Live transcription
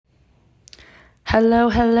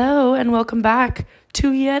Hello, and welcome back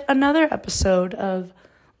to yet another episode of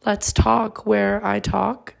Let's Talk, where I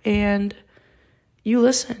talk and you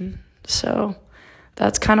listen. So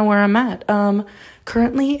that's kind of where I'm at.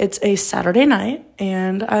 Currently, it's a Saturday night,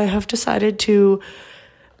 and I have decided to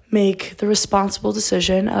make the responsible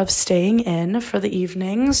decision of staying in for the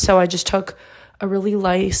evening. So I just took a really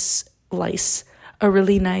nice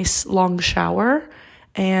long shower.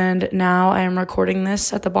 And now I am recording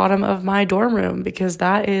this at the bottom of my dorm room because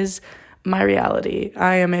that is my reality.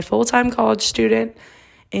 I am a full-time college student,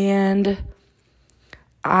 and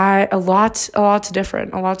a lot's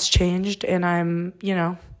different. A lot's changed, and I'm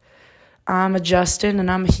adjusting,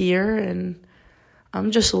 and I'm here, and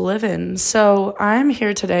I'm just living. So I'm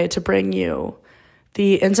here today to bring you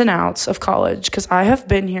the ins and outs of college because I have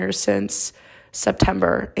been here since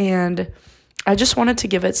September, and I just wanted to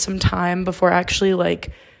give it some time before actually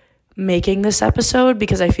making this episode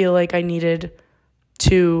because I feel like I needed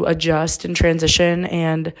to adjust and transition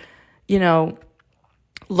and,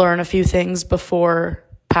 learn a few things before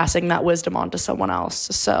passing that wisdom on to someone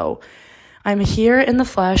else. So I'm here in the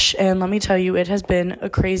flesh, and let me tell you, it has been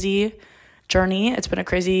a crazy journey. It's been a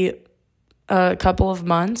crazy couple of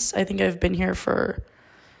months. I think I've been here for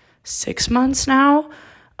 6 months now,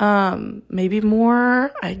 maybe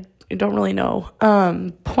more. I don't really know.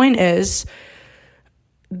 Point is,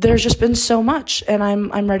 there's just been so much, and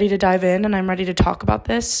I'm ready to dive in, and I'm ready to talk about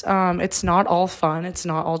this. It's not all fun. It's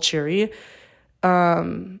not all cheery.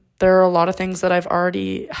 There are a lot of things that I've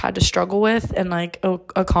already had to struggle with and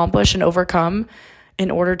accomplish and overcome in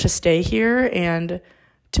order to stay here and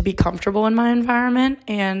to be comfortable in my environment.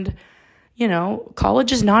 And,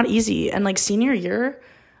 college is not easy. And senior year,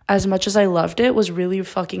 as much as I loved it, was really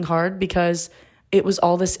fucking hard because it was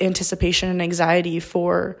all this anticipation and anxiety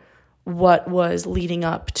for what was leading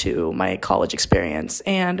up to my college experience.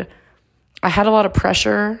 And I had a lot of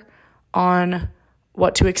pressure on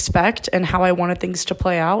what to expect and how I wanted things to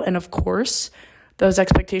play out. And of course, those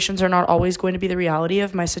expectations are not always going to be the reality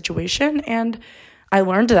of my situation. And I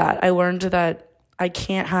learned that. I learned that I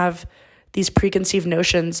can't have these preconceived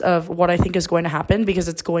notions of what I think is going to happen because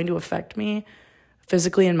it's going to affect me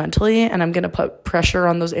physically and mentally. And I'm going to put pressure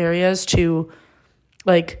on those areas to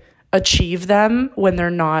achieve them when they're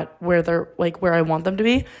not where they're where I want them to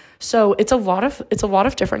be. So it's a lot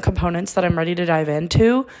of different components that I'm ready to dive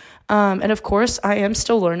into. And of course, I am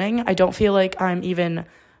still learning. I don't feel like I'm even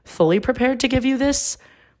fully prepared to give you this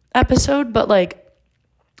episode, but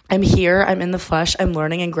I'm here, I'm in the flesh, I'm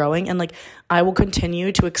learning and growing, and I will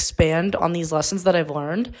continue to expand on these lessons that I've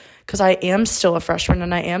learned because I am still a freshman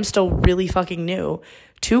and I am still really fucking new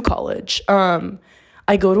to college.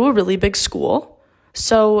 I go to a really big school.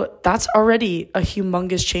 So that's already a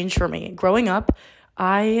humongous change for me. Growing up,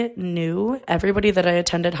 I knew everybody that I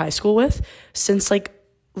attended high school with since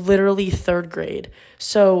literally third grade.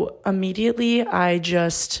 So immediately I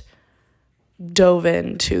just dove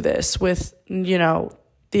into this with,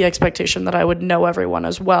 the expectation that I would know everyone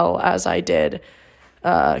as well as I did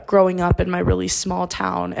growing up in my really small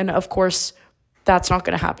town. And of course, that's not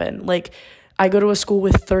going to happen. I go to a school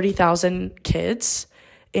with 30,000 kids.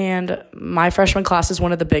 And my freshman class is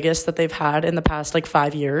one of the biggest that they've had in the past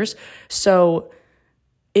 5 years. So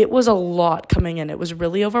it was a lot coming in. It was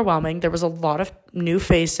really overwhelming. There was a lot of new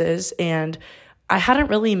faces, and I hadn't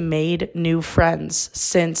really made new friends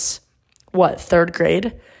since, third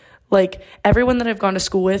grade? Everyone that I've gone to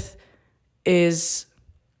school with is,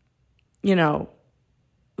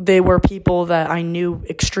 they were people that I knew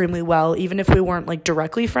extremely well. Even if we weren't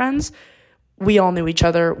directly friends, we all knew each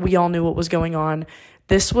other. We all knew what was going on.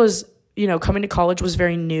 This was, coming to college was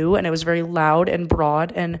very new, and it was very loud and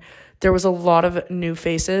broad, and there was a lot of new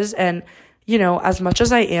faces. And, as much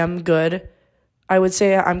as I am good, I would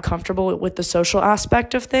say I'm comfortable with the social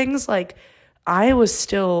aspect of things. I was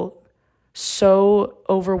still so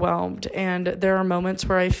overwhelmed, and there are moments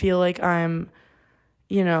where I feel like I'm,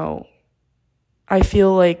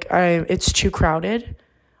 it's too crowded,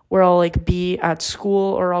 where I'll be at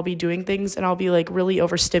school or I'll be doing things and I'll be really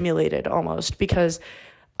overstimulated almost because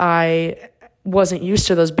I wasn't used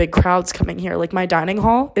to those big crowds coming here. My dining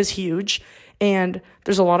hall is huge, and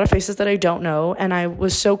there's a lot of faces that I don't know, and I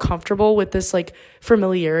was so comfortable with this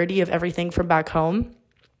familiarity of everything from back home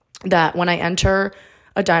that when I enter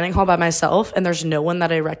a dining hall by myself and there's no one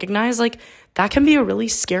that I recognize, that can be a really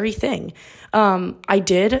scary thing. I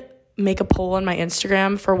did make a poll on my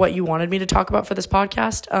Instagram for what you wanted me to talk about for this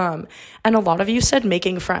podcast. And a lot of you said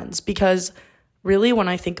making friends because really when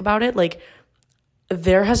I think about it,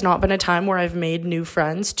 there has not been a time where I've made new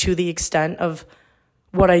friends to the extent of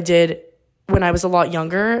what I did when I was a lot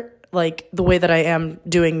younger like the way that I am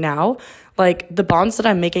doing now. Like the bonds that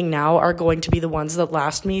I'm making now are going to be the ones that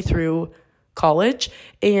last me through college.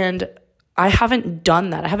 And I haven't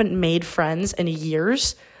done that. I haven't made friends in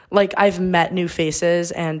years. Like I've met new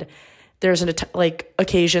faces, and there's like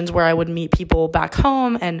occasions where I would meet people back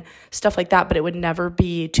home and stuff like that, but it would never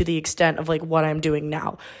be to the extent of like what I'm doing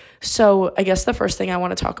now. So I guess the first thing I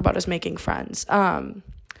want to talk about is making friends.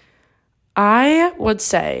 I would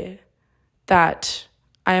say that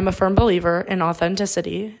I am a firm believer in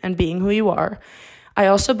authenticity and being who you are. I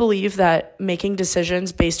also believe that making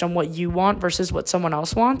decisions based on what you want versus what someone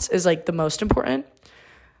else wants is like the most important.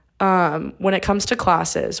 When it comes to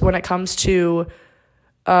classes, when it comes to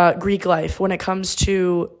Greek life, when it comes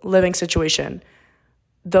to living situation,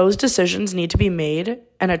 those decisions need to be made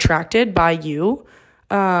and attracted by you.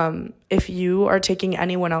 If you are taking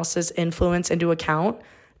anyone else's influence into account,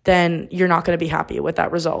 then you're not going to be happy with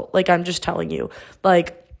that result. Like, I'm just telling you,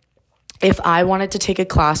 like, if I wanted to take a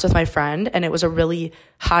class with my friend and it was a really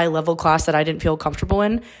high level class that I didn't feel comfortable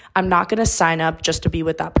in, I'm not going to sign up just to be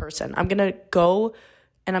with that person. I'm going to go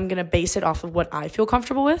and I'm going to base it off of what I feel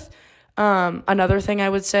comfortable with. Another thing I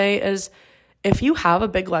would say is if you have a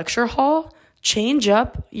big lecture hall, change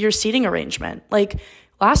up your seating arrangement. Like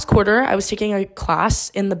last quarter, I was taking a class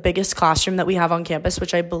in the biggest classroom that we have on campus,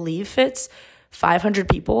 which I believe fits 500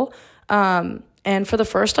 people. And for the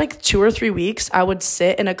first like 2 or 3 weeks, I would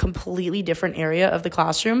sit in a completely different area of the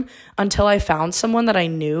classroom until I found someone that I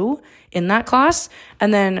knew in that class.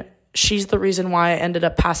 And then she's the reason why I ended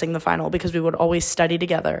up passing the final, because we would always study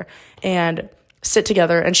together and sit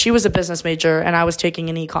together. And she was a business major and I was taking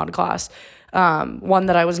an econ class, one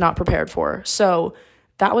that I was not prepared for. So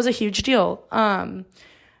that was a huge deal.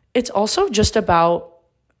 It's also just about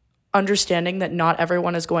understanding that not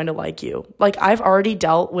everyone is going to like you. Like I've already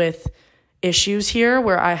dealt with issues here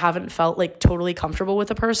where I haven't felt like totally comfortable with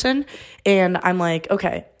a person. And I'm like,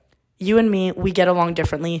 okay, you and me, we get along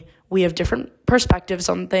differently. We have different perspectives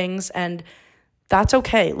on things, and that's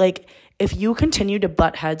okay. Like if you continue to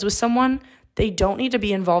butt heads with someone, they don't need to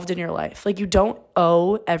be involved in your life. Like you don't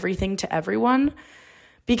owe everything to everyone,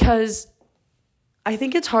 because I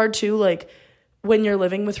think it's hard too, like when you're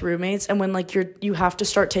living with roommates and when like you have to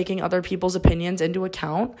start taking other people's opinions into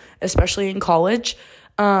account, especially in college.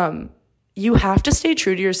 You have to stay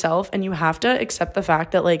true to yourself, and you have to accept the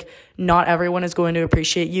fact that like not everyone is going to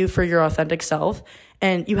appreciate you for your authentic self,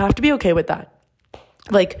 and you have to be okay with that.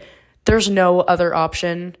 Like there's no other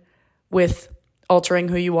option with altering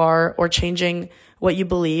who you are or changing what you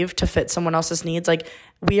believe to fit someone else's needs. Like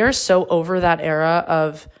we are so over that era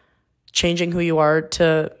of changing who you are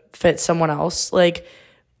to fit someone else. Like,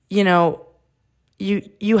 you know,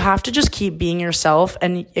 you have to just keep being yourself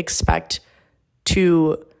and expect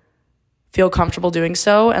to feel comfortable doing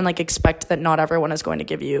so, and like expect that not everyone is going to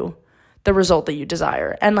give you the result that you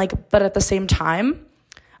desire. And like, but at the same time,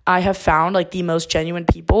 I have found like the most genuine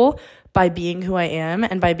people by being who I am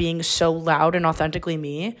and by being so loud and authentically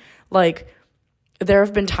me. Like there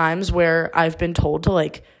have been times where I've been told to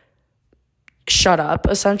like shut up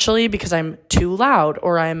essentially because I'm too loud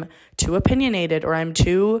or I'm too opinionated or I'm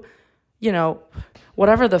too, you know,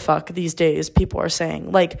 whatever the fuck these days people are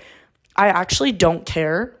saying. Like I actually don't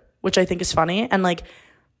care, which I think is funny. And like,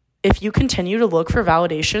 if you continue to look for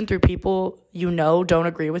validation through people you know don't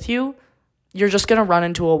agree with you, you're just going to run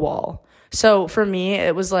into a wall. So for me,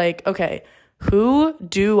 it was like, okay, who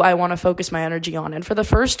do I want to focus my energy on? And for the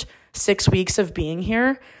first 6 weeks of being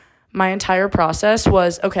here, my entire process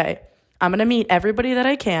was, okay, I'm going to meet everybody that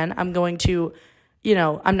I can. I'm going to, you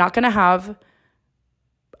know, I'm not going to have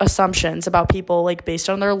assumptions about people like based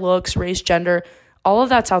on their looks, race, gender. All of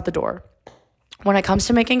that's out the door. When it comes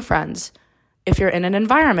to making friends, if you're in an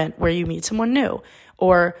environment where you meet someone new,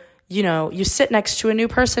 or, you know, you sit next to a new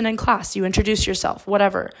person in class, you introduce yourself,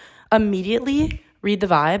 whatever, immediately read the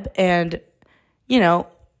vibe and, you know,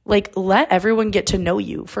 like let everyone get to know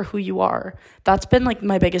you for who you are. That's been like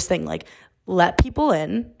my biggest thing. Like let people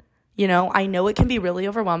in, you know, I know it can be really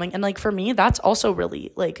overwhelming. And like for me, that's also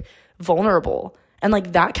really like vulnerable. And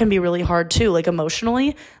like that can be really hard too. Like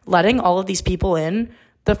emotionally, letting all of these people in.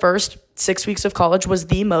 The first 6 weeks of college was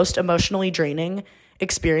the most emotionally draining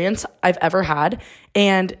experience I've ever had.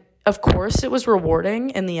 And of course it was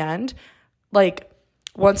rewarding in the end, like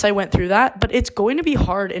once I went through that, but it's going to be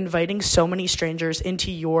hard inviting so many strangers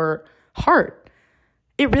into your heart.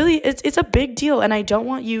 It really, it's a big deal. And I don't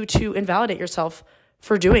want you to invalidate yourself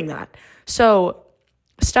for doing that. So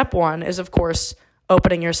step one is of course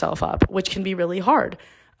opening yourself up, which can be really hard.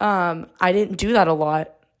 I didn't do that a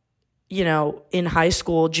lot. You know, in high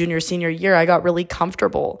school, junior, senior year, I got really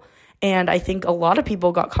comfortable. And I think a lot of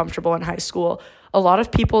people got comfortable in high school. a lot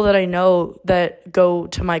of people that I know that go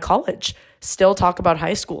to my college still talk about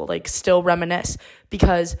high school, like still reminisce,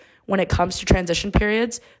 because when it comes to transition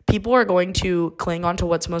periods, people are going to cling on to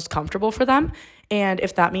what's most comfortable for them. And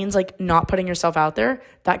if that means like not putting yourself out there,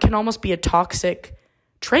 that can almost be a toxic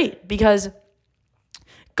trait, because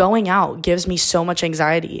going out gives me so much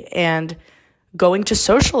anxiety and going to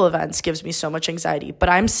social events gives me so much anxiety, but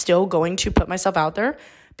I'm still going to put myself out there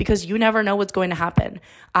because you never know what's going to happen.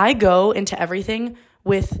 I go into everything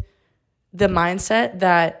with the mindset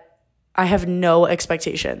that I have no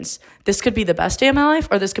expectations. This could be the best day of my life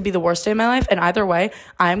or this could be the worst day of my life. And either way,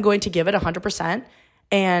 I am going to give it 100%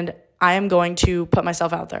 and I am going to put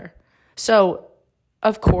myself out there. So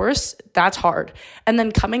of course, that's hard. And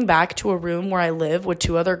then coming back to a room where I live with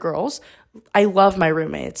 2 other girls, I love my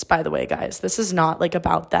roommates, by the way, guys. This is not like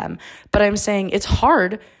about them. But I'm saying it's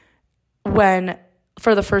hard when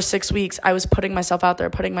for the first 6 weeks, I was putting myself out there.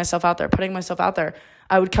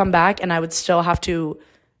 I would come back and I would still have to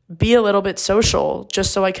be a little bit social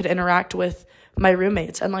just so I could interact with my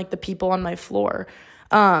roommates and like the people on my floor.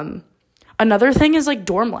 Another thing is like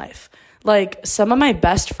dorm life. Like some of my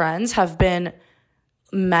best friends have been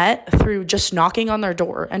met through just knocking on their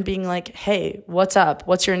door and being like, hey, what's up?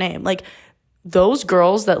 What's your name? Like those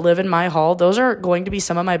girls that live in my hall, those are going to be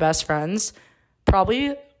some of my best friends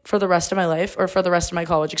probably for the rest of my life or for the rest of my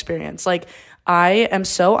college experience. Like I am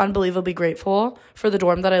so unbelievably grateful for the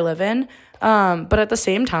dorm that I live in. But at the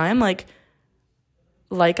same time, like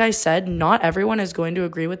I said, not everyone is going to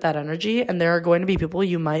agree with that energy, and there are going to be people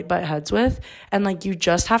you might butt heads with, and like you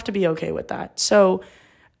just have to be okay with that. So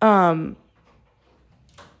I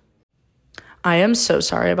am so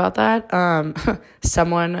sorry about that.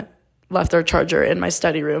 Someone left their charger in my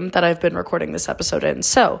study room that I've been recording this episode in.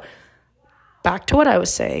 So back to what I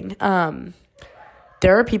was saying.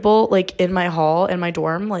 There are people like in my hall, in my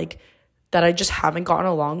dorm, like that I just haven't gotten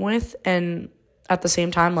along with. And at the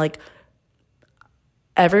same time, like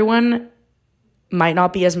everyone might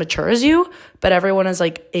not be as mature as you, but everyone is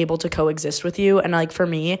like able to coexist with you. And like for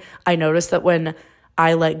me, I noticed that when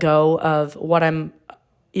I let go of what I'm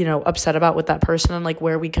upset about with that person and like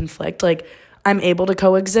where we conflict, like I'm able to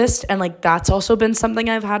coexist. And like that's also been something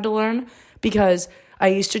I've had to learn, because I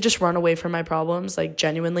used to just run away from my problems. Like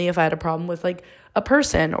genuinely, if I had a problem with like a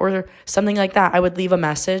person or something like that, I would leave a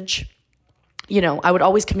message. I would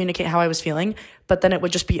always communicate how I was feeling, but then it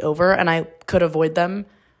would just be over and I could avoid them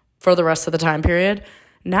for the rest of the time period.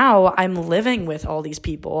 Now I'm living with all these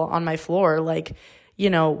people on my floor. Like,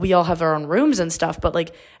 we all have our own rooms and stuff, but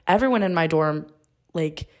like everyone in my dorm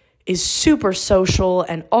like is super social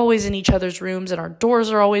and always in each other's rooms, and our doors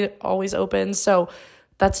are always open. So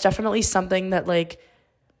that's definitely something that like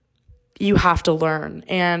you have to learn.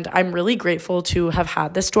 And I'm really grateful to have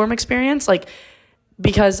had this dorm experience, like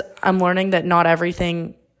because I'm learning that not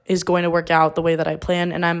everything is going to work out the way that I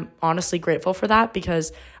plan. And I'm honestly grateful for that,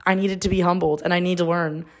 because I needed to be humbled and I need to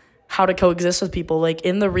learn how to coexist with people like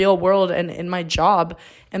in the real world and in my job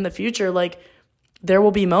in the future. Like there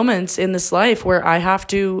will be moments in this life where I have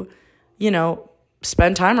to,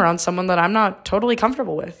 spend time around someone that I'm not totally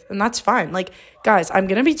comfortable with. And that's fine. Like, guys, I'm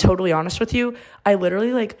going to be totally honest with you. I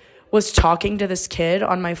literally like was talking to this kid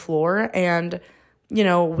on my floor, and,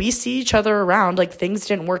 we see each other around. Like things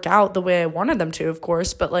didn't work out the way I wanted them to, of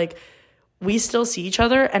course, but like we still see each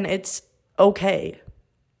other and it's okay.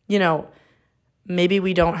 Maybe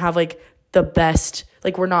we don't have like the best,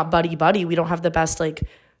 like we're not buddy. We don't have the best like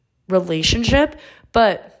relationship,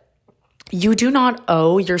 but you do not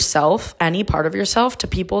owe yourself, any part of yourself, to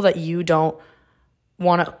people that you don't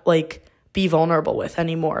want to like be vulnerable with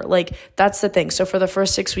anymore. Like that's the thing. So for the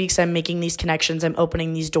first 6 weeks, I'm making these connections, I'm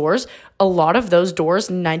opening these doors. A lot of those doors,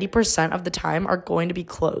 90% of the time, are going to be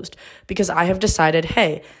closed, because I have decided,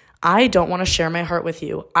 hey, I don't want to share my heart with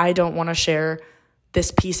you. I don't want to share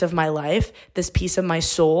this piece of my life, this piece of my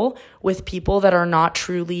soul with people that are not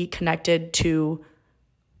truly connected to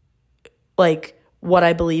like what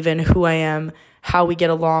I believe in, who I am, how we get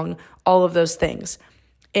along, all of those things.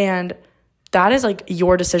 And that is like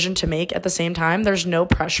your decision to make. At the same time, there's no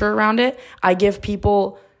pressure around it. I give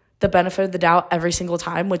people the benefit of the doubt every single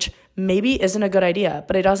time, which maybe isn't a good idea,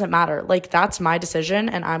 but it doesn't matter. Like that's my decision,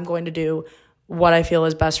 and I'm going to do what I feel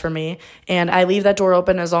is best for me. And I leave that door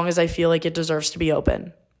open as long as I feel like it deserves to be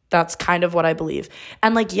open. That's kind of what I believe.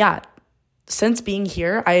 And like, yeah, since being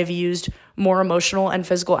here, I have used more emotional and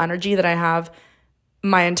physical energy than I have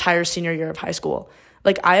my entire senior year of high school.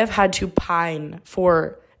 Like I have had to pine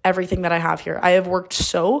for everything that I have here. I have worked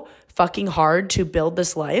so fucking hard to build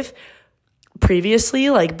this life previously,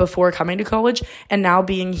 like before coming to college, and now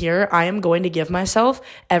being here, I am going to give myself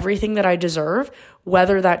everything that I deserve,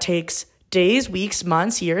 whether that takes days, weeks,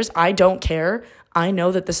 months, years, I don't care. I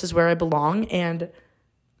know that this is where I belong, and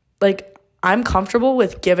like I'm comfortable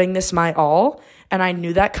with giving this my all, and I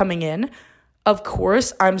knew that coming in. Of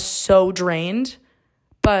course, I'm so drained,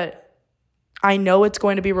 but I know it's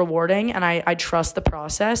going to be rewarding, and I trust the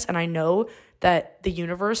process, and I know that the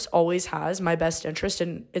universe always has my best interest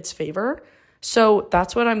in its favor. So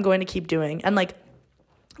that's what I'm going to keep doing. And like,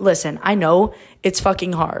 listen, I know it's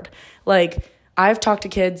fucking hard. Like, I've talked to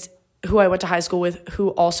kids who I went to high school with who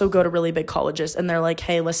also go to really big colleges, and they're like,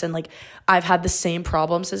 hey, listen, like, I've had the same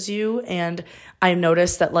problems as you, and I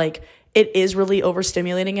noticed that like it is really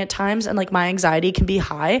overstimulating at times, and like my anxiety can be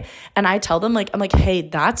high. And I tell them, like, I'm like, hey,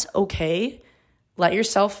 that's okay. Let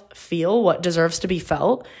yourself feel what deserves to be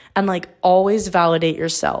felt, and like always validate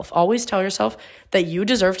yourself. Always tell yourself that you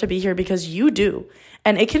deserve to be here because you do.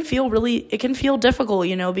 And it can feel difficult,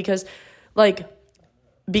 you know, because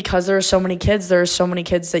there are so many kids,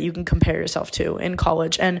 that you can compare yourself to in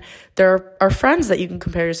college, and there are friends that you can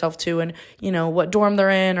compare yourself to, and you know what dorm they're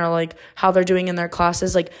in, or like how they're doing in their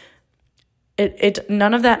classes. Like it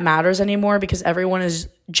none of that matters anymore, because everyone is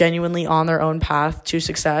genuinely on their own path to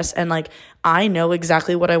success. And like I know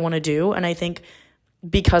exactly what I want to do, and I think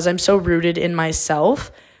because I'm so rooted in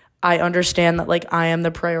myself, I understand that like I am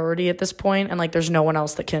the priority at this point, and like there's no one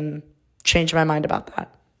else that can change my mind about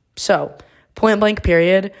that. So point blank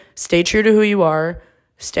period, stay true to who you are,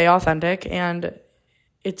 stay authentic, and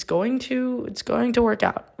it's going to work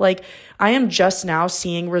out. Like I am just now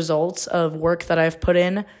seeing results of work that I've put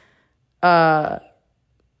in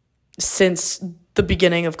since the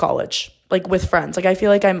beginning of college, like with friends. Like I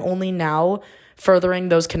feel like I'm only now furthering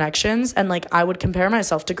those connections, and like I would compare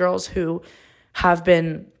myself to girls who have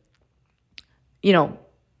been, you know,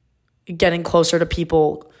 getting closer to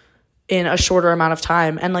people in a shorter amount of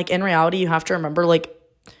time. And like in reality, you have to remember, like,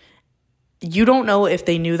 you don't know if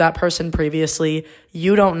they knew that person previously.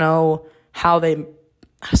 You don't know how they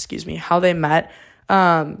met.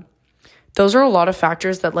 Those are a lot of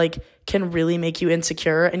factors that like can really make you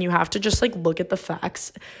insecure, and you have to just like look at the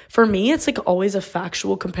facts. For me, it's like always a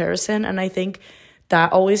factual comparison, and I think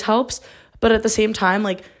that always helps. But at the same time,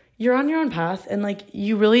 like, you're on your own path, and like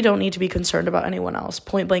you really don't need to be concerned about anyone else,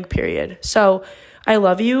 point blank period. So I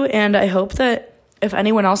love you, and I hope that if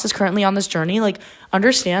anyone else is currently on this journey, like,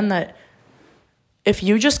 understand that if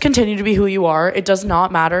you just continue to be who you are, it does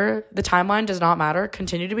not matter. The timeline does not matter.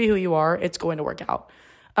 Continue to be who you are. It's going to work out.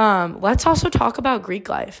 Let's also talk about Greek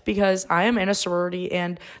life, because I am in a sorority,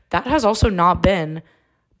 and that has also not been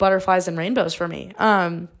butterflies and rainbows for me.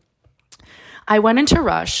 I went into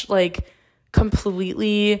Rush like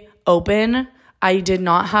completely open. I did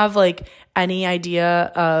not have like any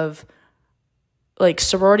idea of like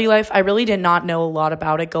sorority life. I really did not know a lot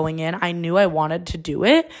about it going in. I knew I wanted to do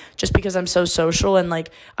it just because I'm so social, and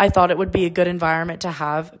like I thought it would be a good environment to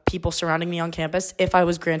have people surrounding me on campus if I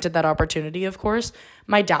was granted that opportunity, of course.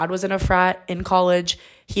 My dad was in a frat in college.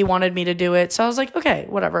 He wanted me to do it. So I was like, okay,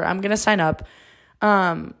 whatever, I'm going to sign up.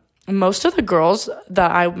 Most of the girls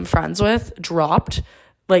that I'm friends with dropped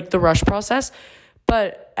like the Rush process,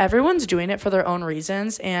 but everyone's doing it for their own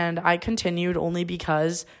reasons. And I continued only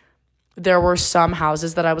because there were some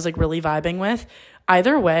houses that I was like really vibing with.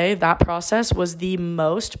 Either way, that process was the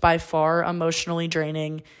most by far emotionally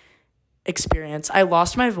draining experience. I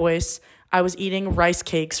lost my voice. I was eating rice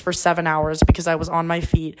cakes for 7 hours because I was on my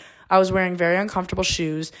feet. I was wearing very uncomfortable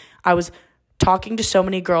shoes. I was talking to so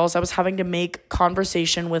many girls. I was having to make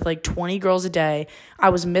conversation with like 20 girls a day. I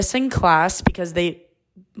was missing class because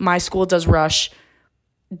my school does Rush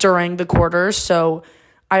during the quarters, so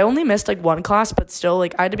I only missed like one class, but still,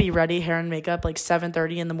 like, I had to be ready, hair and makeup, like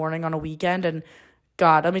 7:30 in the morning on a weekend. And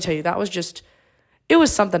God, let me tell you, it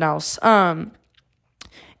was something else.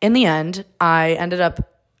 In the end, I ended up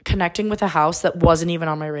connecting with a house that wasn't even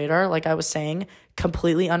on my radar. Like I was saying,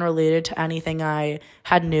 completely unrelated to anything I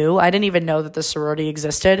had knew. I didn't even know that the sorority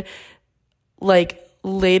existed. Like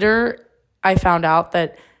later, I found out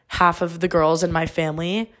that half of the girls in my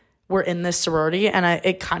family were in this sorority, and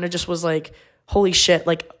it kind of just was like, holy shit,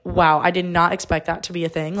 like, wow, I did not expect that to be a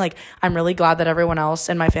thing. Like, I'm really glad that everyone else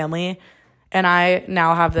in my family and I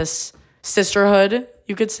now have this sisterhood,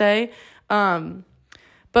 you could say.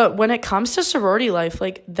 But when it comes to sorority life,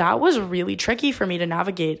 like, that was really tricky for me to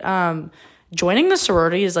navigate. Joining the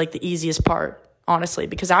sorority is like the easiest part, honestly,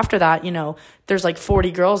 because after that, you know, there's like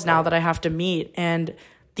 40 girls now that I have to meet, and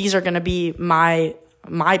these are going to be my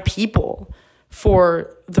people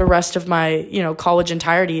for the rest of my, you know, college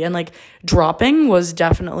entirety. And like dropping was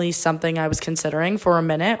definitely something I was considering for a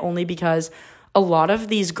minute, only because a lot of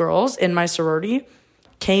these girls in my sorority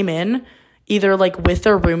came in either like with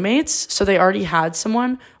their roommates, so they already had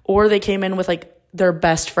someone, or they came in with like their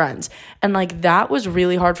best friends. And like that was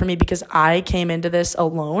really hard for me because I came into this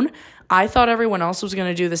alone. I thought everyone else was going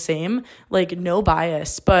to do the same, like no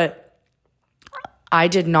bias, but I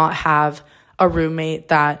did not have a roommate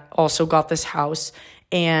that also got this house,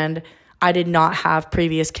 and I did not have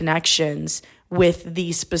previous connections with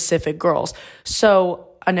these specific girls. So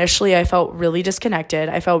initially I felt really disconnected.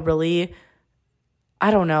 I felt really,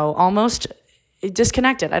 I don't know, almost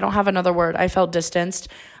disconnected. I don't have another word. I felt distanced.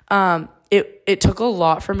 It took a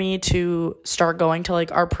lot for me to start going to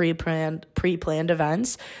like our pre-planned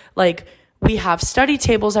events. Like we have study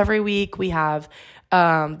tables every week. We have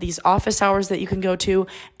these office hours that you can go to.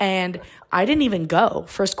 And I didn't even go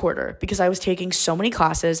first quarter because I was taking so many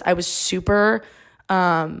classes. I was super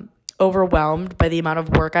overwhelmed by the amount of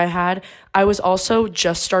work I had. I was also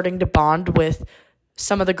just starting to bond with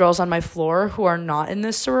some of the girls on my floor who are not in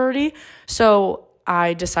this sorority. So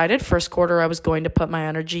I decided first quarter I was going to put my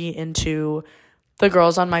energy into the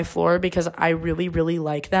girls on my floor because I really, really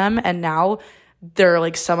like them. And now they're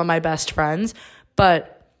like some of my best friends.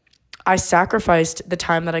 But I sacrificed the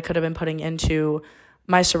time that I could have been putting into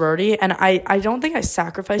my sorority. And I don't think I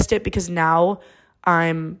sacrificed it because now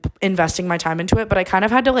I'm investing my time into it. But I kind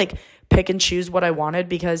of had to like pick and choose what I wanted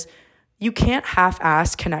because you can't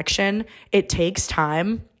half-ass connection. It takes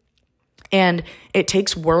time. And it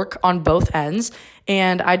takes work on both ends.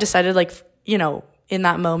 And I decided, like, you know, in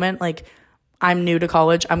that moment, like, I'm new to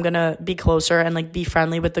college. I'm going to be closer and, like, be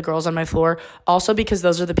friendly with the girls on my floor. Also because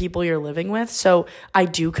those are the people you're living with. So I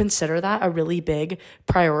do consider that a really big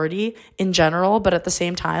priority in general. But at the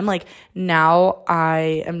same time, like, now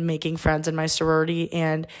I am making friends in my sorority.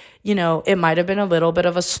 And, you know, it might have been a little bit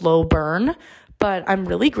of a slow burn. But I'm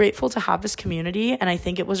really grateful to have this community. And I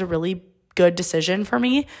think it was a really good decision for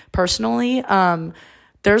me personally.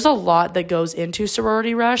 There's a lot that goes into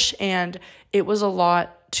Sorority Rush, and it was a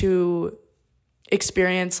lot to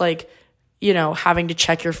experience, like, you know, having to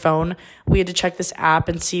check your phone. We had to check this app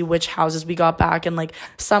and see which houses we got back, and like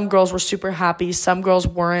some girls were super happy, some girls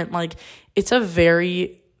weren't. Like, it's a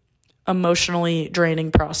very emotionally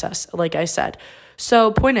draining process, like I said.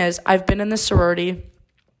 So point is, I've been in this sorority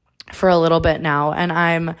for a little bit now, and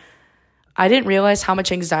I didn't realize how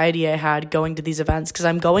much anxiety I had going to these events because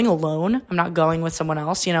I'm going alone. I'm not going with someone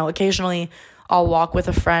else. You know, occasionally I'll walk with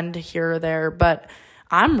a friend here or there, but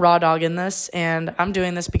I'm raw dogging this, and I'm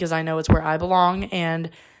doing this because I know it's where I belong, and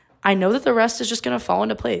I know that the rest is just going to fall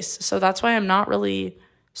into place. So that's why I'm not really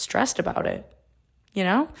stressed about it. You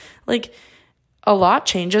know, like, a lot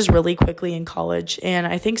changes really quickly in college, and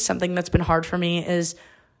I think something that's been hard for me is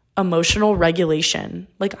emotional regulation.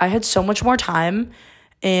 Like, I had so much more time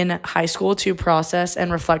in high school to process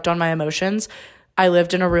and reflect on my emotions. I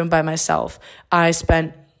lived in a room by myself. I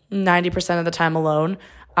spent 90% of the time alone.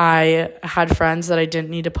 I had friends that I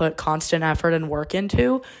didn't need to put constant effort and work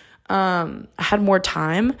into. I had more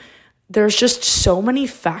time. There's just so many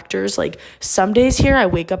factors. Like, some days here I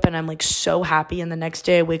wake up and I'm like so happy, and the next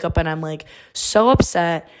day I wake up and I'm like so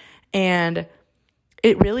upset. And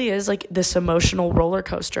it really is like this emotional roller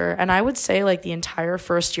coaster. And I would say like the entire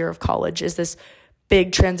first year of college is this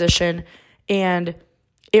big transition, and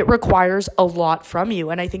it requires a lot from you.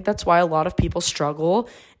 And I think that's why a lot of people struggle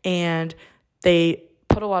and they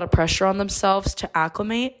put a lot of pressure on themselves to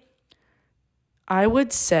acclimate. I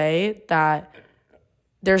would say that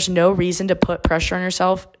there's no reason to put pressure on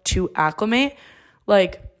yourself to acclimate.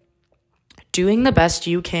 Like, doing the best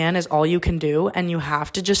you can is all you can do, and you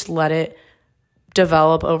have to just let it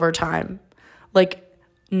develop over time. Like,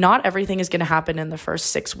 not everything is going to happen in the first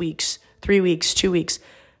 6 weeks, 3 weeks, 2 weeks.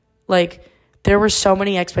 Like, there were so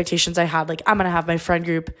many expectations I had. Like, I'm going to have my friend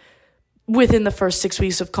group within the first 6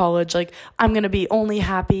 weeks of college. Like, I'm going to be only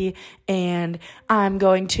happy, and I'm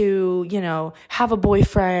going to, you know, have a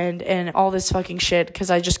boyfriend and all this fucking shit,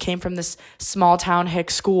 because I just came from this small town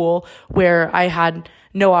hick school where I had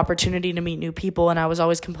no opportunity to meet new people, and I was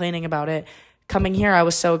always complaining about it. Coming here, I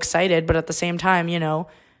was so excited, but at the same time, you know,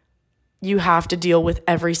 you have to deal with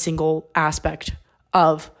every single aspect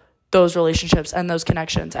of those relationships and those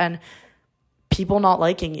connections and people not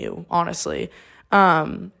liking you, honestly.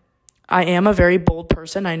 I am a very bold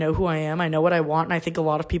person. I know who I am. I know what I want. And I think a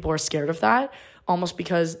lot of people are scared of that, almost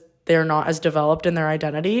because they're not as developed in their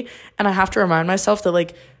identity. And I have to remind myself that,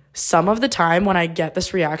 like, some of the time when I get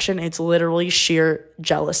this reaction, it's literally sheer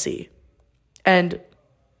jealousy. And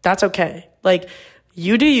that's okay. Like,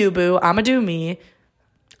 you do you, boo. I'ma do me.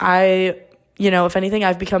 If anything,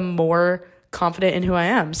 I've become more confident in who I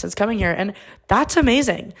am since coming here. And that's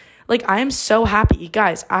amazing. Like, I am so happy.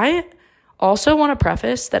 Guys, I also want to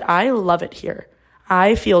preface that I love it here.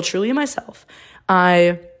 I feel truly myself.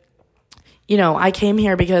 I came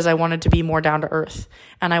here because I wanted to be more down to earth,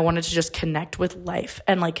 and I wanted to just connect with life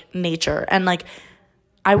and like nature, and like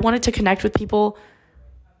I wanted to connect with people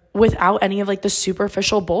without any of like the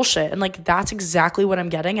superficial bullshit. And like that's exactly what I'm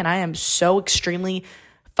getting, and I am so extremely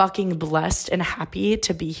fucking blessed and happy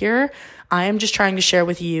to be here. I am just trying to share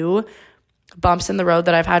with you bumps in the road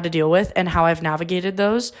that I've had to deal with and how I've navigated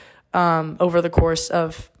those over the course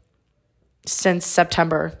of since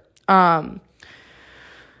September. On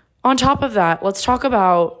top of that, let's talk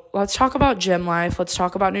about gym life. Let's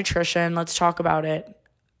talk about nutrition. Let's talk about it.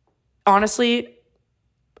 Honestly,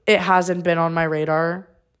 it hasn't been on my radar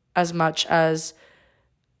as much as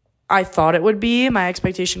I thought it would be. My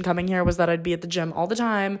expectation coming here was that I'd be at the gym all the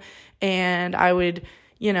time, and I would,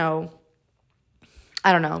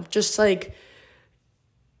 just like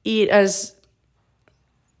eat as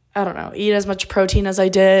much protein as I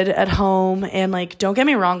did at home. And like, don't get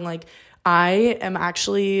me wrong, like I am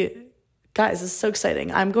actually, guys, this is so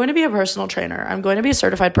exciting. I'm going to be a personal trainer. I'm going to be a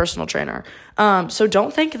certified personal trainer. So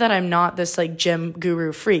don't think that I'm not this like gym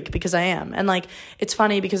guru freak, because I am. And like, it's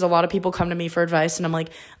funny because a lot of people come to me for advice, and I'm like,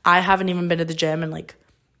 I haven't even been to the gym in like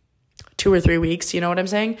 2 or 3 weeks. You know what I'm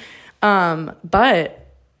saying? But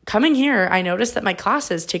coming here, I noticed that my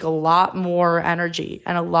classes take a lot more energy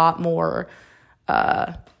and a lot more,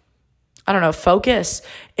 focus.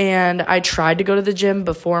 And I tried to go to the gym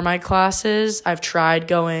before my classes. I've tried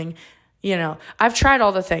going, I've tried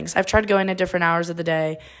all the things. I've tried going at different hours of the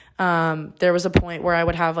day. There was a point where I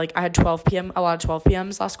would have I had 12 p.m., a lot of 12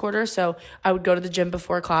 p.m.s last quarter. So I would go to the gym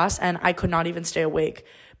before class, and I could not even stay awake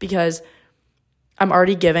because I'm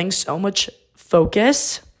already giving so much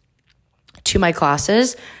focus to my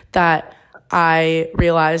classes that I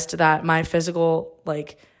realized that my physical,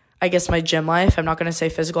 my gym life, I'm not going to say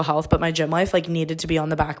physical health, but my gym life needed to be on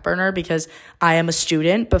the back burner because I am a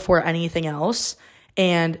student before anything else.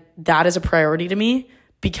 And that is a priority to me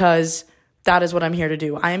because that is what I'm here to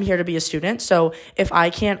do. I am here to be a student. So if I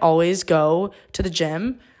can't always go to the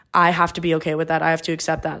gym, I have to be okay with that. I have to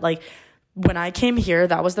accept that. Like when I came here,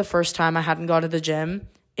 that was the first time I hadn't gone to the gym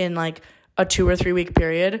in a 2 or 3 week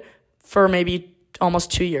period for maybe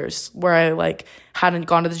almost 2 years, where I hadn't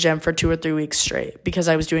gone to the gym for 2 or 3 weeks straight because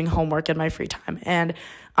I was doing homework in my free time, and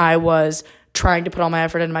I was trying to put all my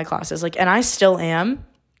effort into my classes. And I still am.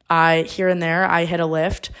 Here and there, I hit a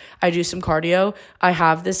lift. I do some cardio. I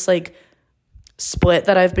have this split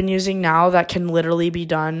that I've been using now that can literally be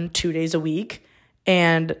done 2 days a week,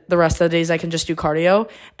 and the rest of the days I can just do cardio.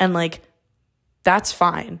 And that's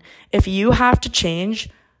fine. If you have to change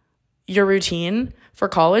your routine for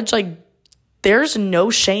college, there's no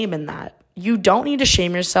shame in that. You don't need to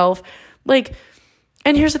shame yourself.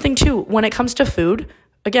 And here's the thing too, when it comes to food,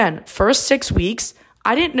 again, first 6 weeks,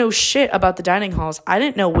 I didn't know shit about the dining halls. I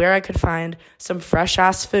didn't know where I could find some fresh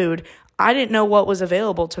ass food. I didn't know what was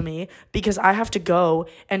available to me because I have to go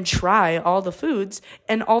and try all the foods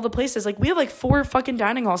and all the places. We have 4 fucking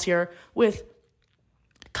dining halls here with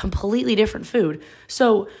completely different food.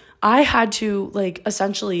 So I had to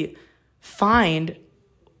essentially find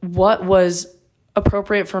what was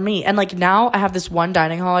appropriate for me. And now I have this one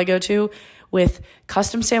dining hall I go to with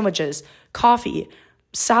custom sandwiches, coffee,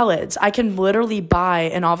 salads. I can literally buy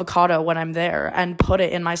an avocado when I'm there and put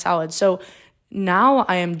it in my salad. So now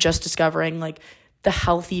I am just discovering the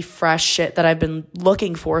healthy, fresh shit that I've been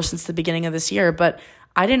looking for since the beginning of this year. But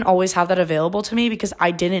I didn't always have that available to me because I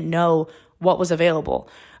didn't know what was available.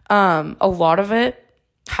 A lot of it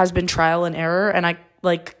has been trial and error, and I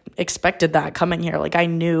expected that coming here. I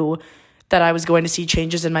knew that I was going to see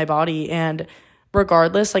changes in my body, and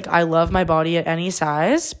regardless, I love my body at any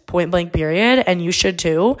size, point blank period, and you should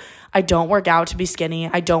too. I don't work out to be skinny.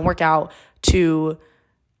 I don't work out to,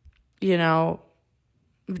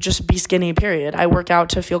 just be skinny, period. I work out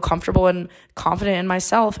to feel comfortable and confident in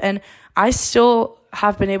myself, and I still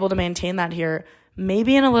have been able to maintain that here,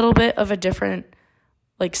 maybe in a little bit of a different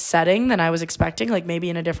setting than I was expecting, maybe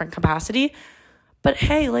in a different capacity. But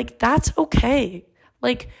hey, that's okay.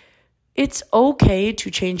 It's okay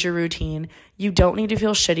to change your routine. You don't need to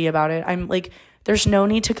feel shitty about it. There's no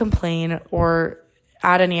need to complain or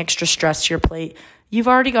add any extra stress to your plate. You've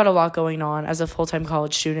already got a lot going on as a full-time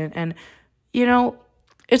college student, and,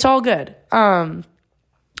 it's all good. I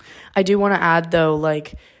do want to add, though,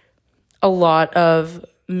 a lot of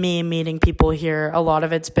me meeting people here, a lot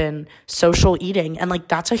of it's been social eating, and,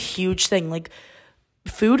 that's a huge thing.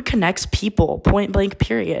 Food connects people, point blank,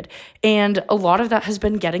 period. And a lot of that has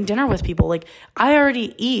been getting dinner with people. I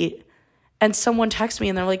already eat, and someone texts me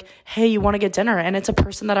and they're like, hey, you want to get dinner? And it's a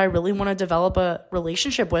person that I really want to develop a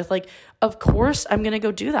relationship with. Of course I'm going to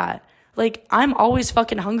go do that. Like, I'm always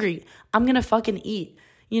fucking hungry. I'm gonna fucking eat.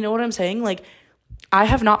 You know what I'm saying? Like, I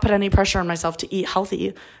have not put any pressure on myself to eat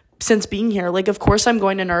healthy since being here. Like, of course, I'm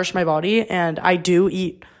going to nourish my body, and I do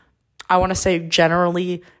eat, I want to say,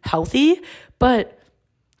 generally healthy. But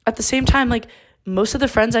at the same time, like, most of the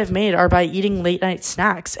friends I've made are by eating late night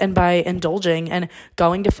snacks and by indulging and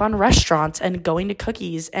going to fun restaurants and going to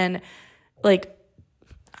cookies and, like,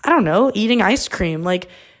 I don't know, eating ice cream. Like,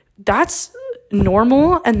 that's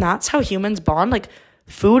normal, and that's how humans bond. Like,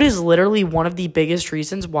 food is literally one of the biggest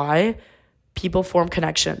reasons why people form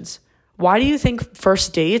connections. Why do you think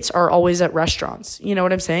first dates are always at restaurants? You know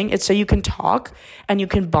what I'm saying? It's so you can talk and you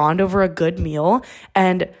can bond over a good meal.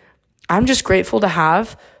 And I'm just grateful to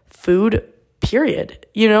have food, period.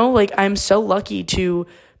 You know, like, I'm so lucky to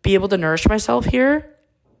be able to nourish myself here.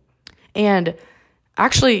 And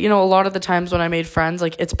actually, you know, a lot of the times when I made friends,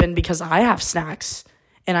 like, it's been because I have snacks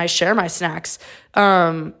and I share my snacks.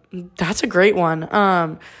 That's a great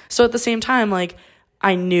one. So at the same time, like,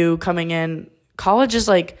 I knew coming in, college is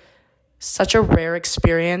like such a rare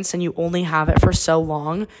experience and you only have it for so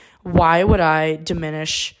long. Why would I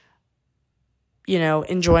diminish, you know,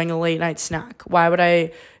 enjoying a late night snack? Why would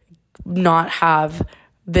I not have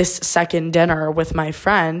this second dinner with my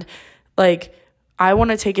friend? Like, I want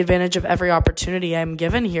to take advantage of every opportunity I'm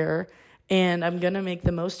given here, and I'm going to make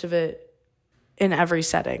the most of it in every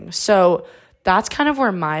setting. So that's kind of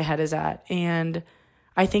where my head is at. And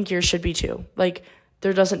I think yours should be too. Like,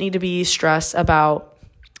 there doesn't need to be stress about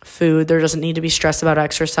food. There doesn't need to be stress about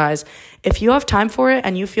exercise. If you have time for it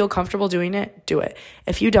and you feel comfortable doing it, do it.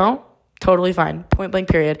 If you don't, totally fine. Point blank,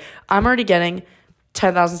 period. I'm already getting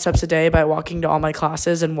 10,000 steps a day by walking to all my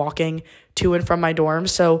classes and walking to and from my dorm.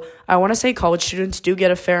 So I want to say college students do get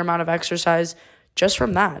a fair amount of exercise just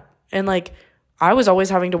from that. And, like, I was always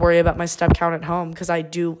having to worry about my step count at home because I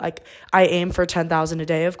aim for 10,000 a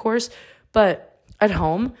day, of course. But at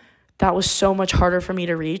home, that was so much harder for me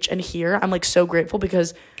to reach. And here, I'm, like, so grateful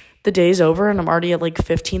because the day's over and I'm already at, like,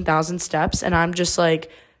 15,000 steps. And I'm just like,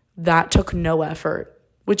 that took no effort,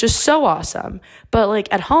 which is so awesome. But,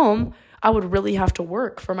 like, at home, I would really have to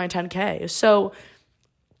work for my 10K. So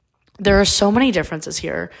there are so many differences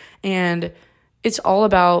here. And it's all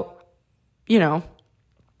about, you know,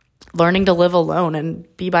 learning to live alone and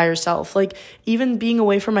be by yourself. Like, even being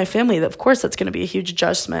away from my family, of course, that's going to be a huge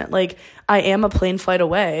adjustment. Like, I am a plane flight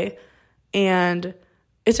away, and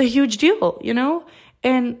it's a huge deal, you know?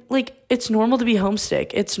 And, like, it's normal to be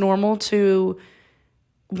homesick. It's normal to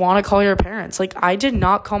want to call your parents. Like, I did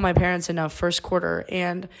not call my parents enough first quarter,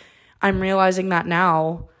 and I'm realizing that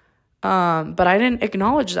now, but I didn't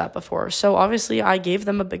acknowledge that before. So obviously I gave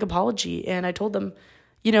them a big apology, and I told them,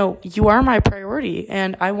 you know, you are my priority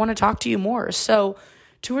and I want to talk to you more. So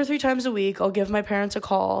 2 or 3 times a week, I'll give my parents a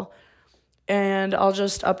call and I'll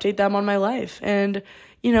just update them on my life. And,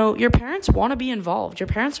 you know, your parents want to be involved. Your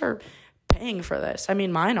parents are paying for this. I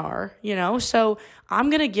mean, mine are, you know, so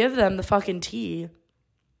I'm going to give them the fucking tea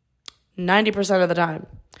 90% of the time.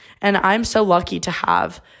 And I'm so lucky to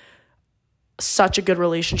have such a good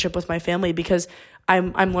relationship with my family because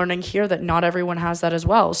I'm learning here that not everyone has that as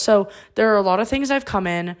well. So there are a lot of things I've come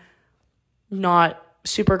in not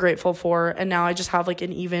super grateful for, and now I just have, like,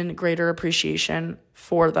 an even greater appreciation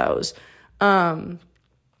for those.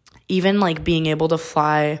 Even, like, being able to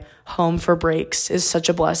fly home for breaks is such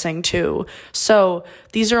a blessing too. So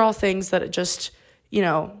these are all things that it just, you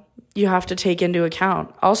know, you have to take into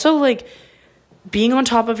account. Also, like, being on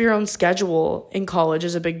top of your own schedule in college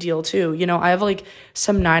is a big deal too. You know, I have, like,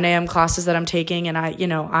 some 9 a.m. classes that I'm taking, and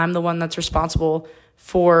I'm the one that's responsible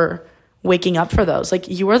for waking up for those. Like,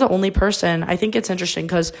 you are the only person. I think it's interesting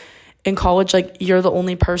because in college, like, you're the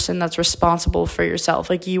only person that's responsible for yourself.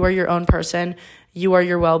 Like, you are your own person. You are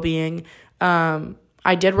your well-being.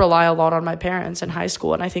 I did rely a lot on my parents in high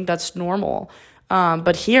school, and I think that's normal.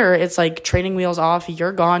 But here it's like training wheels off.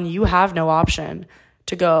 You're gone. You have no option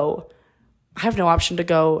to go. I have no option to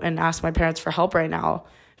go and ask my parents for help right now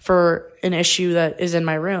for an issue that is in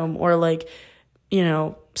my room, or, like, you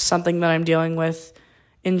know, something that I'm dealing with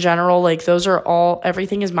in general. Like, those are all,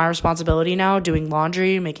 everything is my responsibility now. Doing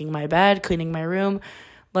laundry, making my bed, cleaning my room,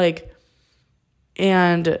 like,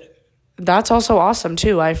 and that's also awesome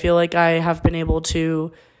too. I feel like I have been able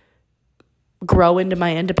to grow into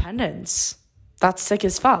my independence. That's sick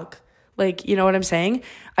as fuck. Like, you know what I'm saying?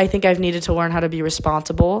 I think I've needed to learn how to be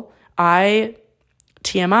responsible.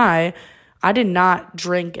 TMI, I did not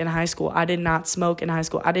drink in high school. I did not smoke in high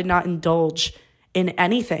school. I did not indulge in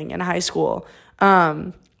anything in high school.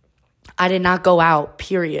 I did not go out,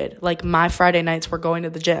 period. Like, my Friday nights were going to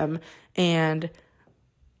the gym and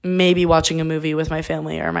maybe watching a movie with my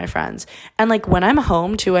family or my friends. And like when I'm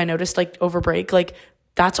home too, I noticed like over break, like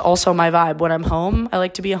that's also my vibe. When I'm home, I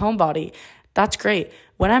like to be a homebody. That's great.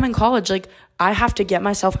 When I'm in college, like I have to get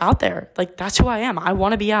myself out there. Like that's who I am. I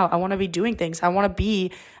want to be out. I want to be doing things. I want to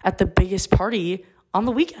be at the biggest party on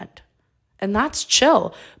the weekend. And that's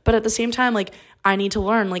chill. But at the same time, like I need to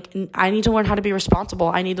learn how to be responsible.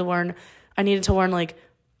 I needed to learn like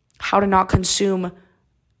how to not consume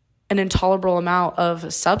an intolerable amount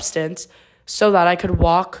of substance so that I could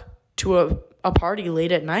walk to a party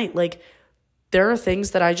late at night. Like there are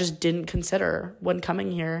things that I just didn't consider when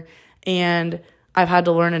coming here, and I've had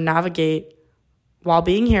to learn and navigate while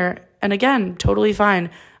being here. And again, totally fine.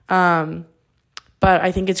 But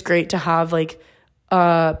I think it's great to have like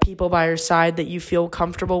people by your side that you feel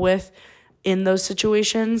comfortable with in those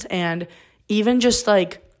situations. And even just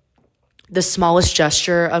like the smallest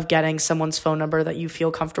gesture of getting someone's phone number that you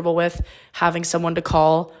feel comfortable with, having someone to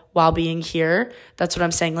call while being here. That's what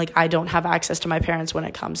I'm saying. Like I don't have access to my parents when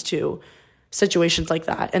it comes to situations like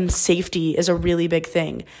that. And safety is a really big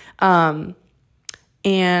thing.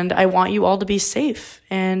 And I want you all to be safe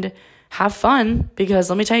and have fun, because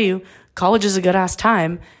let me tell you, college is a good ass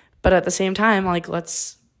time. But at the same time, like,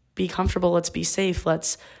 let's be comfortable. Let's be safe.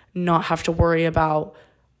 Let's not have to worry about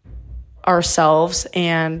ourselves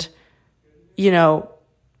and,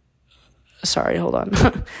 sorry, hold on.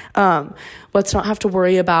 Let's not have to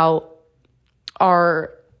worry about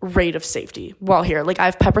our rate of safety while here. Like I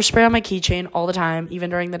have pepper spray on my keychain all the time, even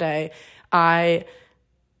during the day. I,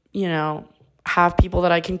 have people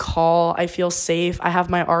that I can call. I feel safe. I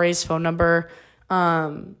have my RA's phone number.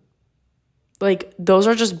 Like those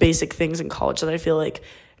are just basic things in college that I feel like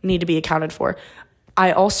need to be accounted for.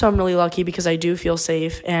 I also am really lucky because I do feel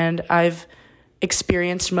safe, and I've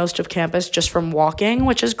experienced most of campus just from walking,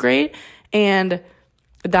 which is great. And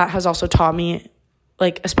that has also taught me,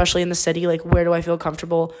 like, especially in the city, like, where do I feel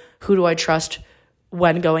comfortable? Who do I trust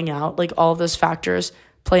when going out? Like, all of those factors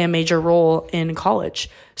play a major role in college.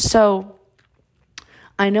 So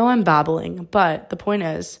I know I'm babbling, but the point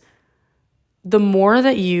is, the more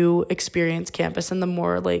that you experience campus and the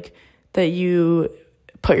more, like, that you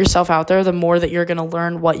put yourself out there, the more that you're going to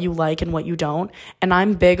learn what you like and what you don't. And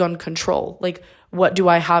I'm big on control. Like, what do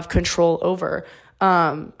I have control over?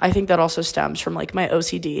 I think that also stems from, like, my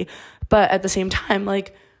OCD. But at the same time,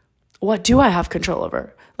 like, what do I have control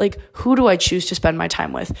over? Like, who do I choose to spend my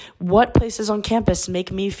time with? What places on campus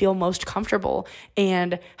make me feel most comfortable?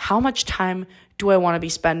 And how much time do I want to be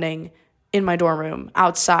spending in my dorm room,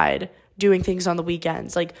 outside, doing things on the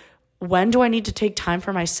weekends? Like, when do I need to take time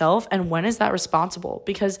for myself, and when is that responsible?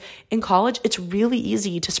 Because in college, it's really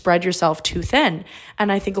easy to spread yourself too thin.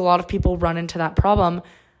 And I think a lot of people run into that problem.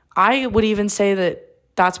 I would even say that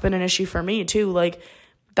that's been an issue for me too. Like,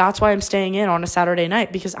 that's why I'm staying in on a Saturday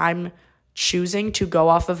night, because I'm choosing to go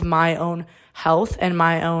off of my own health and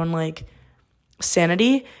my own, like,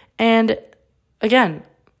 sanity. And again,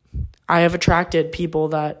 I have attracted people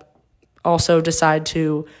that also decide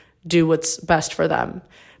to do what's best for them.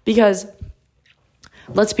 Because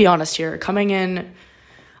let's be honest here, coming in,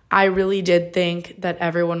 I really did think that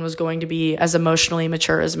everyone was going to be as emotionally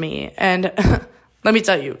mature as me. And let me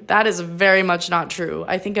tell you, that is very much not true.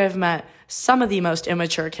 I think I've met some of the most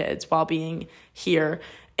immature kids while being here.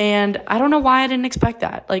 And I don't know why I didn't expect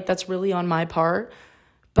that. Like, that's really on my part.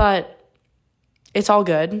 But it's all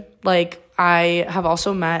good. Like, I have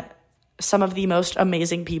also met some of the most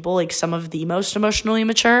amazing people, like some of the most emotionally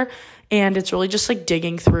mature. And it's really just like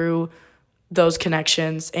digging through those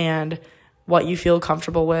connections and what you feel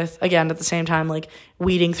comfortable with. Again, at the same time, like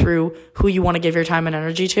weeding through who you want to give your time and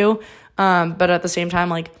energy to. But at the same time,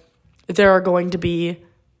 like, there are going to be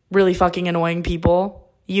really fucking annoying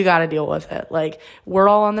people. You got to deal with it. Like, we're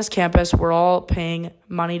all on this campus. We're all paying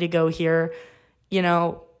money to go here.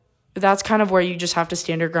 That's kind of where you just have to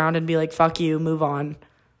stand your ground and be like, fuck you, move on.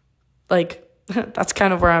 Like, that's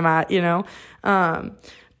kind of where I'm at,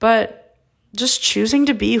 but just choosing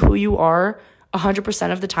to be who you are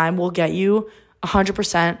 100% of the time will get you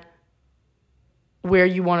 100% where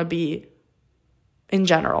you want to be in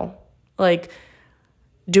general. Like,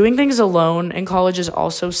 doing things alone in college is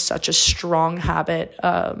also such a strong habit,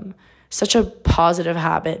 such a positive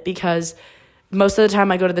habit, because most of the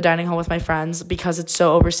time I go to the dining hall with my friends because it's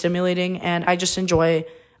so overstimulating and I just enjoy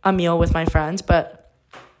a meal with my friends. But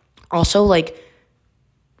also, like,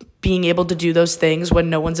 being able to do those things when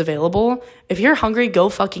no one's available. If you're hungry, go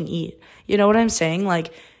fucking eat. You know what I'm saying?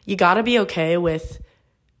 Like, you gotta be okay with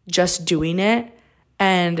just doing it,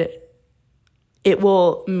 and it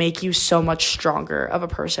will make you so much stronger of a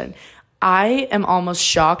person. I am almost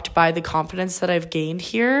shocked by the confidence that I've gained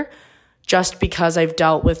here just because I've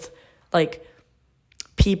dealt with like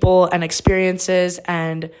people and experiences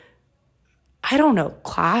and I don't know,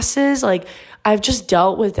 classes. Like I've just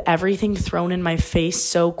dealt with everything thrown in my face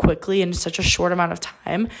so quickly in such a short amount of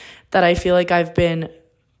time that I feel like I've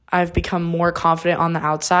become more confident on the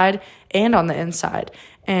outside and on the inside.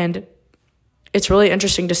 And it's really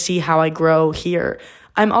interesting to see how I grow here.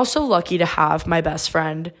 I'm also lucky to have my best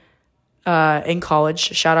friend in college.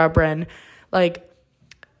 Shout out Bryn. Like,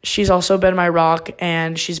 she's also been my rock,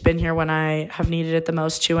 and she's been here when I have needed it the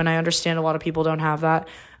most too. And I understand a lot of people don't have that.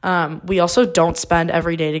 We also don't spend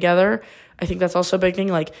every day together. I think that's also a big thing,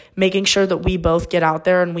 like making sure that we both get out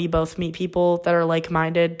there and we both meet people that are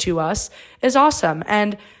like-minded to us is awesome.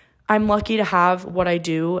 And I'm lucky to have what I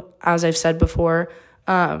do. As I've said before,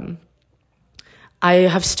 I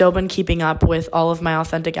have still been keeping up with all of my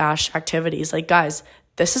Authentic Ash activities. Like, guys,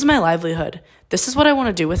 this is my livelihood. This is what I want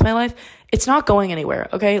to do with my life. It's not going anywhere,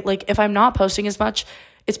 okay? Like, if I'm not posting as much,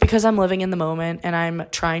 it's because I'm living in the moment and I'm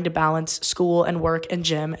trying to balance school and work and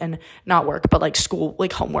gym, and not work, but like school,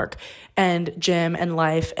 like homework and gym and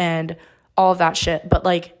life and all of that shit. But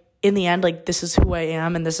like in the end, like this is who I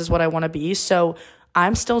am and this is what I want to be. So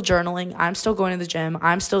I'm still journaling. I'm still going to the gym.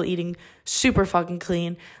 I'm still eating super fucking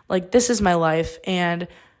clean. Like this is my life, and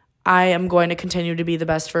I am going to continue to be the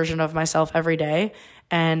best version of myself every day.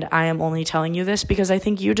 And I am only telling you this because I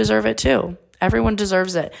think you deserve it too. Everyone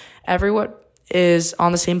deserves it. Everyone is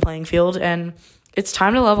on the same playing field, and it's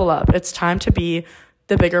time to level up. It's time to be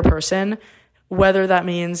the bigger person, whether that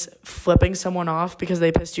means flipping someone off because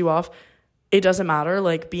they pissed you off. It doesn't matter.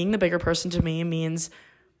 Like, being the bigger person to me means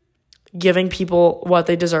giving people what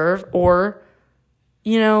they deserve, or,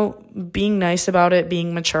 you know, being nice about it,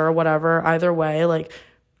 being mature, whatever. Either way, like,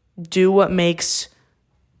 do what makes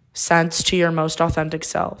sense to your most authentic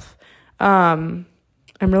self. I'm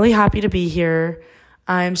really happy to be here.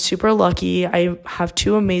 I'm super lucky. I have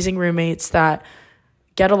 2 amazing roommates that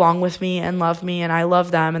get along with me and love me, and I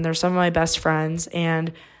love them, and they're some of my best friends.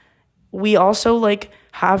 And we also like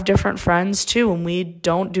have different friends too, and we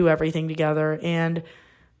don't do everything together. And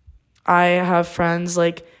I have friends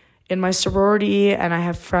like in my sorority, and I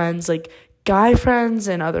have friends like guy friends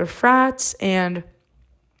and other frats, and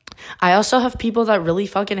I also have people that really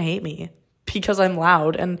fucking hate me because I'm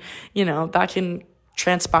loud, and you know, that can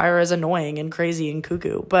transpire as annoying and crazy and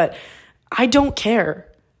cuckoo, but I don't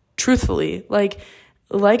care, truthfully. Like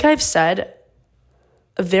I've said,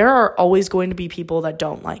 there are always going to be people that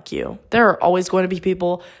don't like you. There are always going to be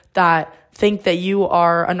people that think that you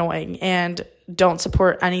are annoying and don't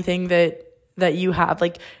support anything that you have.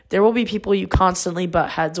 Like, there will be people you constantly butt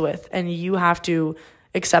heads with, and you have to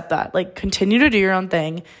accept that. Like, continue to do your own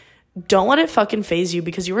thing. Don't let it fucking phase you,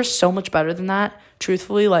 because you are so much better than that.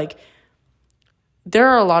 Truthfully, like, there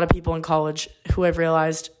are a lot of people in college who I've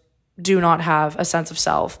realized do not have a sense of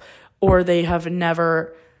self, or they have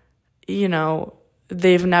never, you know,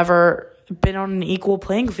 they've never been on an equal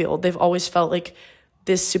playing field. They've always felt like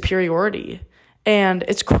this superiority. And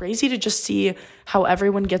it's crazy to just see how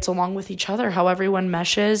everyone gets along with each other, how everyone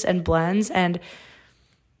meshes and blends. And,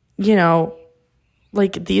 you know,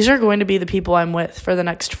 like, these are going to be the people I'm with for the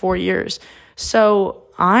next 4 years. So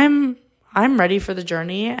I'm ready for the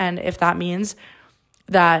journey. And if that means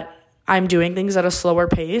that I'm doing things at a slower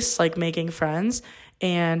pace, like making friends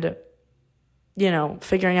and, you know,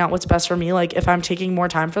 figuring out what's best for me, like if I'm taking more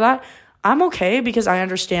time for that, I'm okay, because I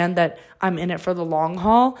understand that I'm in it for the long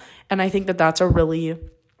haul. And I think that that's a really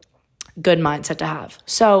good mindset to have.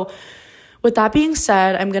 So with that being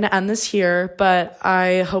said, I'm going to end this here, but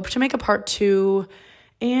I hope to make a part 2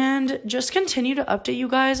 and just continue to update you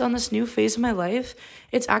guys on this new phase of my life.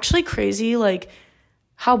 It's actually crazy, like,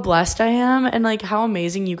 how blessed I am, and like how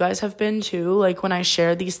amazing you guys have been too. Like, when I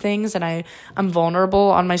share these things and I'm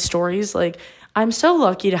vulnerable on my stories, like, I'm so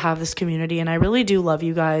lucky to have this community, and I really do love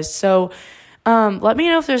you guys. So let me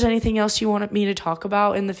know if there's anything else you want me to talk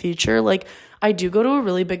about in the future. Like, I do go to a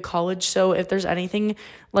really big college, so if there's anything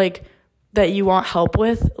like that you want help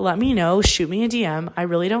with, let me know. Shoot me a DM. I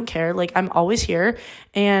really don't care. Like, I'm always here,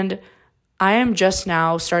 and I am just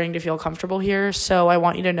now starting to feel comfortable here. So I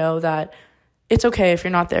want you to know that it's okay if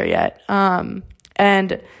you're not there yet.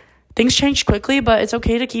 And things change quickly, but it's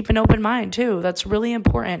okay to keep an open mind too. That's really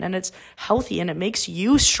important, and it's healthy, and it makes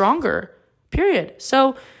you stronger, period.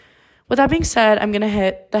 So with that being said, I'm going to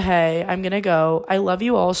hit the hay. I'm going to go. I love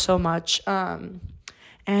you all so much. And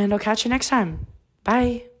I'll catch you next time.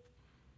 Bye.